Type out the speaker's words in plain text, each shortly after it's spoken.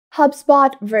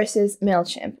HubSpot versus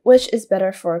MailChimp, which is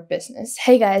better for business?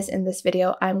 Hey guys, in this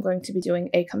video, I'm going to be doing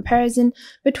a comparison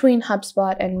between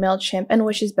HubSpot and MailChimp and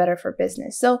which is better for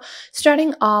business. So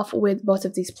starting off with both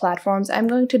of these platforms, I'm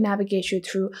going to navigate you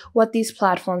through what these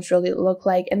platforms really look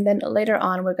like. And then later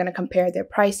on, we're going to compare their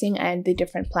pricing and the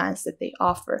different plans that they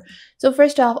offer. So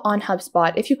first off, on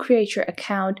HubSpot, if you create your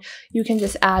account, you can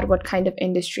just add what kind of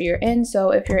industry you're in.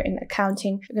 So if you're in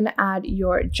accounting, you're going to add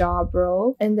your job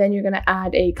role, and then you're going to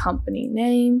add a company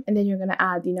name, and then you're going to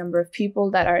add the number of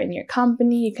people that are in your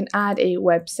company. You can add a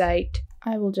website.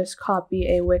 I will just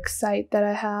copy a Wix site that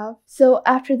I have. So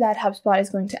after that, HubSpot is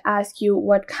going to ask you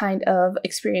what kind of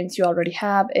experience you already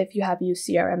have, if you have used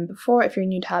CRM before, if you're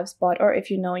new to HubSpot, or if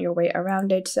you know your way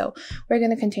around it. So we're going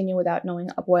to continue without knowing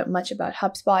much about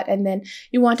HubSpot. And then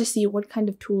you want to see what kind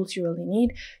of tools you really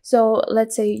need. So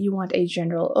let's say you want a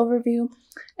general overview.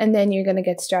 And then you're going to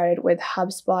get started with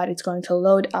HubSpot. It's going to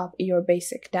load up your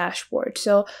basic dashboard.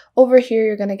 So over here,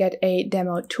 you're going to get a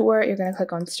demo tour. You're going to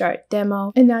click on Start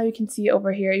Demo. And now you can see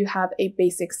over here, you have a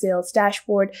basic sales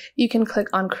dashboard. You can click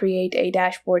on Create a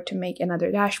Dashboard to make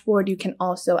another dashboard. You can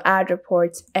also add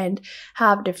reports and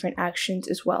have different actions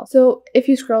as well. So if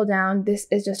you scroll down, this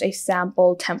is just a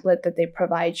sample template that they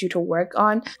provide you to work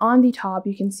on. On the top,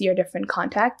 you can see your different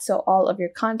contacts. So all of your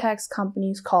contacts,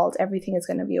 companies, calls, everything is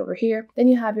going to be over here. Then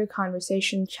you have your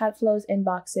conversation, chat flows,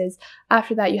 inboxes.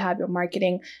 After that, you have your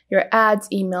marketing, your ads,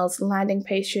 emails, landing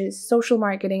pages, social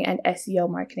marketing, and SEO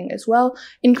marketing as well,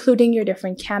 including your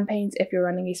different campaigns. If you're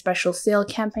running a special sale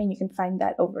campaign, you can find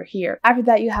that over here. After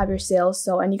that, you have your sales,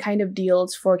 so any kind of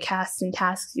deals, forecasts, and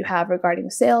tasks you have regarding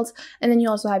sales. And then you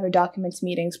also have your documents,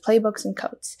 meetings, playbooks, and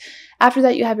codes. After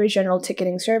that, you have your general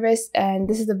ticketing service, and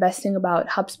this is the best thing about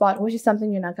HubSpot, which is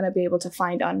something you're not going to be able to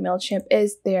find on MailChimp,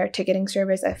 is their ticketing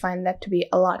service. I find that to be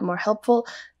a lot more helpful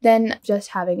than just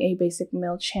having a basic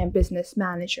MailChimp business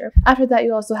manager. After that,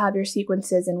 you also have your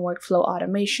sequences and workflow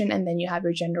automation, and then you have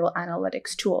your general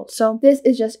analytics tool. So this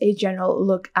is just a general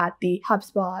look at the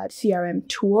HubSpot CRM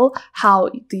tool,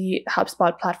 how the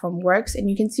HubSpot platform works.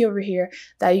 And you can see over here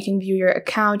that you can view your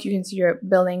account, you can see your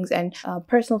billings and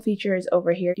personal features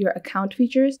over here, your account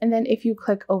features. And then if you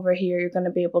click over here, you're going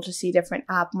to be able to see different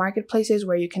app marketplaces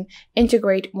where you can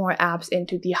integrate more apps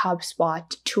into the HubSpot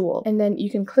tool. And then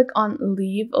you can click on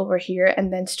Leave over here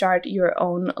and then start your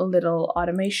own little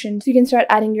automation. So you can start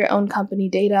adding your own company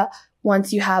data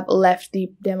once you have left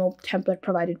the demo template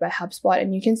provided by HubSpot.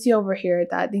 And you can see over here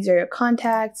that these are your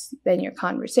contacts, then your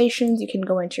conversations. You can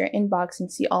go into your inbox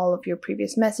and see all of your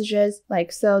previous messages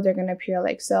like so. They're going to appear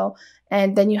like so.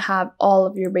 And then you have all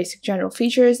of your basic general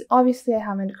features. Obviously, I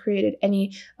haven't created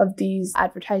any of these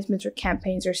advertisements or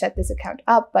campaigns or set this account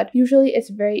up, but usually it's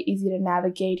very easy to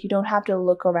navigate. You don't have to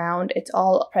look around. It's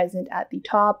all present at the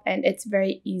top, and it's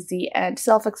very easy and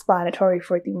self-explanatory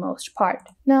for the most part.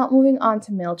 Now, moving on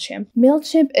to MailChimp.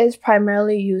 MailChimp is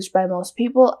primarily used by most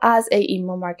people as an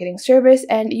email marketing service,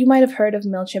 and you might have heard of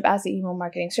MailChimp as an email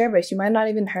marketing service. You might not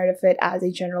even heard of it as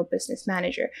a general business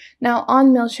manager. Now,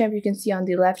 on MailChimp, you can see on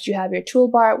the left, you have your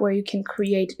toolbar where you can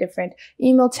create different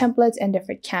email templates and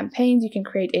different campaigns. You can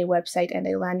create a website and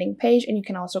a landing page, and you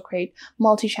can also create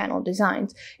multi-channel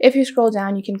designs. If you scroll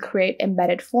down, you can create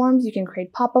embedded forms, you can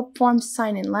create pop-up forms,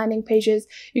 sign-in landing pages.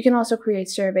 You can also create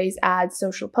surveys, ads,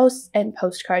 social posts, and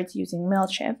postcards using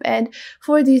MailChimp. And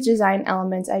for these design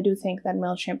elements, I do think that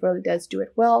MailChimp really does do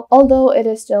it well. Although it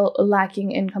is still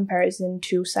lacking in comparison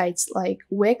to sites like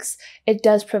Wix, it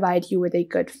does provide you with a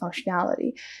good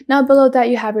functionality. Now below that,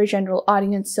 you have your general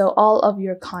audience, so all of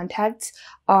your contacts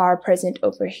are present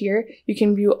over here. You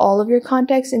can view all of your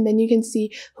contacts, and then you can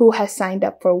see who has signed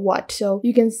up for what. So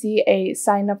you can see a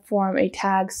sign up form, a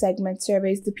tag, segment,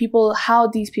 surveys, the people, how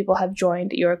these people have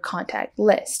joined your contact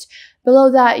list.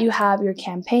 Below that, you have your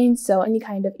campaigns. So any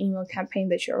kind of email campaign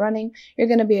that you're running, you're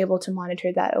going to be able to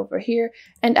monitor that over here.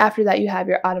 And after that, you have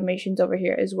your automations over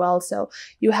here as well. So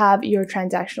you have your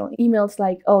transactional emails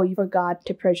like, oh, you forgot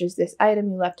to purchase this item,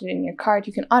 you left it in your cart.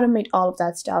 You can automate all of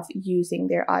that stuff using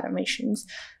their automations.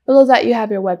 Below that, you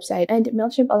have your website, and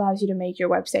MailChimp allows you to make your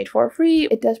website for free.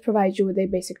 It does provide you with a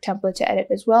basic template to edit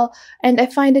as well, and I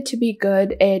find it to be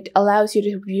good. It allows you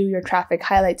to view your traffic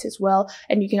highlights as well,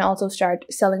 and you can also start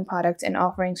selling products and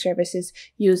offering services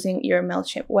using your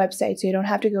MailChimp website, so you don't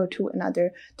have to go to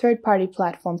another third-party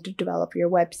platform to develop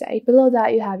your website. Below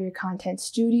that, you have your content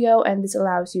studio, and this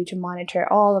allows you to monitor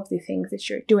all of the things that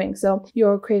you're doing. So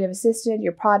your creative assistant,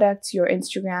 your products, your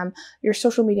Instagram, your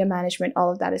social media management,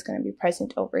 all of that is going to be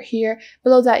present over here.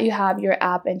 Below that, you have your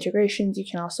app integrations. You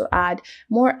can also add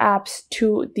more apps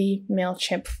to the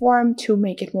MailChimp form to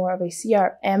make it more of a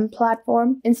CRM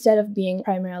platform instead of being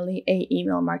primarily a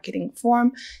email marketing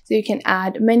form. So you can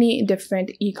add many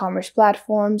different e-commerce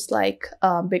platforms like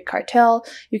Big Cartel.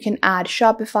 You can add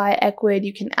Shopify, Ecwid.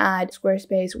 You can add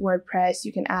Squarespace, WordPress.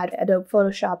 You can add Adobe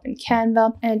Photoshop and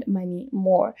Canva, and many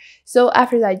more. So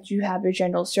after that, you have your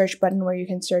general search button where you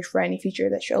can search for any feature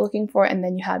that you're looking for, and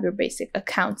then you have your basic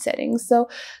account settings. So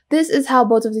this is how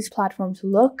both of these platforms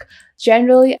look.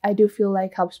 Generally, I do feel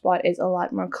like HubSpot is a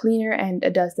lot more cleaner and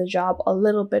it does the job a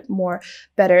little bit more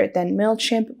better than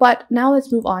MailChimp. But now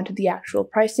let's move on to the actual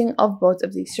pricing of both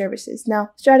of these services.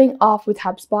 Now, starting off with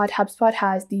HubSpot, HubSpot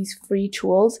has these free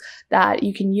tools that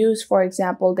you can use. For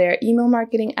example, their email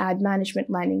marketing, ad management,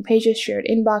 landing pages, shared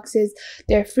inboxes.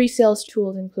 Their free sales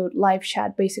tools include live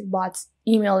chat, basic bots,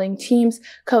 emailing teams,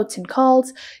 quotes and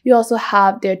calls. You also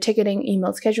have their ticketing,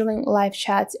 email scheduling, live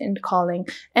chats and calling,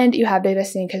 and you have data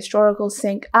sync, historical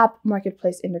sync, app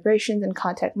marketplace integrations, and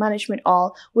contact management,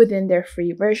 all within their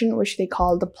free version, which they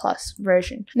call the Plus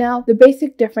version. Now, the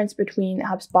basic difference between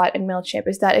HubSpot and MailChimp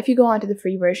is that if you go onto the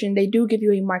free version, they do give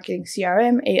you a marketing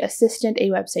CRM, a assistant,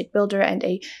 a website builder, and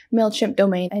a MailChimp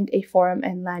domain, and a forum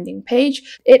and landing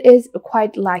page. It is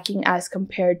quite lacking as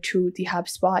compared to the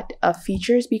HubSpot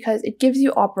features because it gives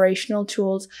you operational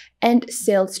tools and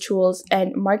sales tools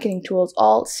and marketing tools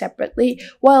all separately.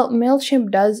 While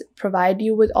MailChimp does provide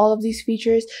you with all of these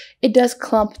features, it does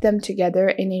clump them together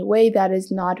in a way that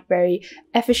is not very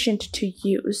efficient to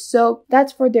use. So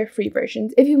that's for their free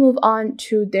versions. If you move on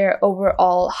to their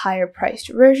overall higher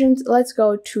priced versions, let's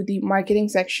go to the marketing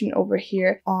section over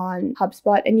here on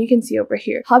HubSpot, and you can see over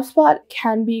here, HubSpot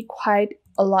can be quite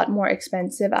a lot more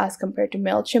expensive as compared to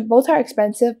MailChimp. Both are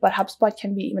expensive, but HubSpot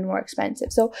can be even more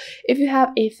expensive. So if you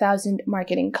have 1,000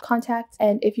 marketing contacts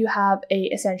and if you have a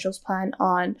essentials plan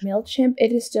on MailChimp,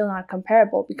 it is still not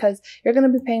comparable because you're going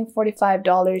to be paying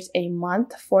 $45 a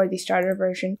month for the starter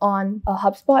version on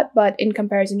HubSpot, but in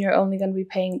comparison, you're only going to be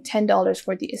paying $10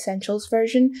 for the essentials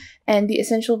version, and the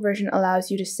essential version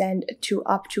allows you to send to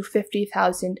up to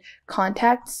 50,000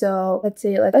 contacts. So let's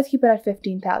keep it at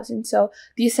 15,000. So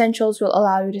the essentials will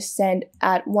allow you to send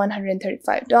at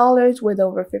 $135 with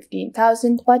over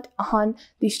 15,000, but on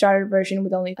the starter version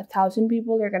with only 1,000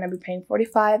 people, you're going to be paying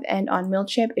 $45, and on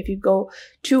MailChimp, if you go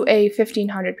to a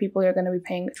 1,500 people, you're going to be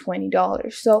paying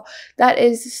 $20. So that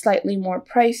is slightly more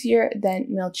pricier than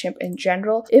MailChimp in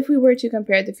general. If we were to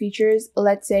compare the features,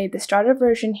 let's say the starter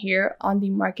version here on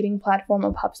the marketing platform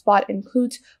of HubSpot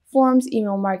includes forms,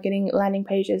 email marketing, landing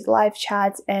pages, live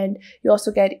chats, and you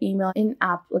also get email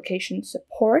in-app location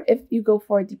support. If you go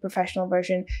for the professional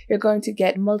version, you're going to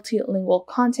get multilingual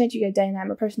content, you get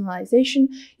dynamic personalization,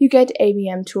 you get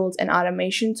ABM tools and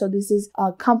automation. So this is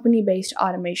a company-based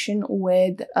automation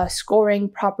with scoring,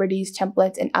 properties,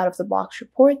 templates, and out-of-the-box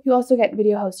report. You also get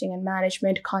video hosting and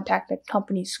management, contact and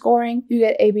company scoring. You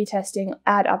get A/B testing,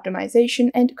 ad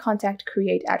optimization, and contact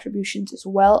create attributions as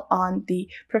well on the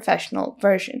professional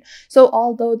version. So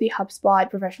although the HubSpot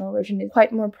professional version is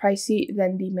quite more pricey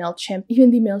than the MailChimp,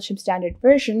 even the MailChimp standard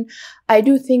version, I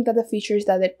do think that the features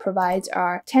that it provides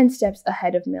are 10 steps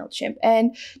ahead of MailChimp.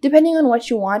 And depending on what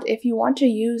you want, if you want to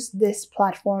use this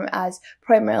platform as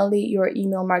primarily your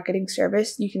email marketing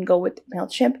service, you can go with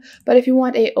MailChimp. But if you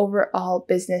want a overall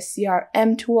business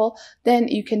CRM tool, then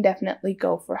you can definitely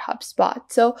go for HubSpot.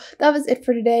 So that was it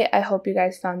for today. I hope you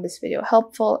guys found this video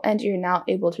helpful and you're now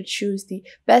able to choose the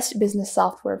best business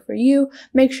software for you.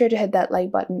 Make sure to hit that like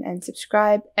button and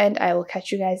subscribe, and I will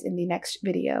catch you guys in the next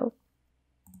video.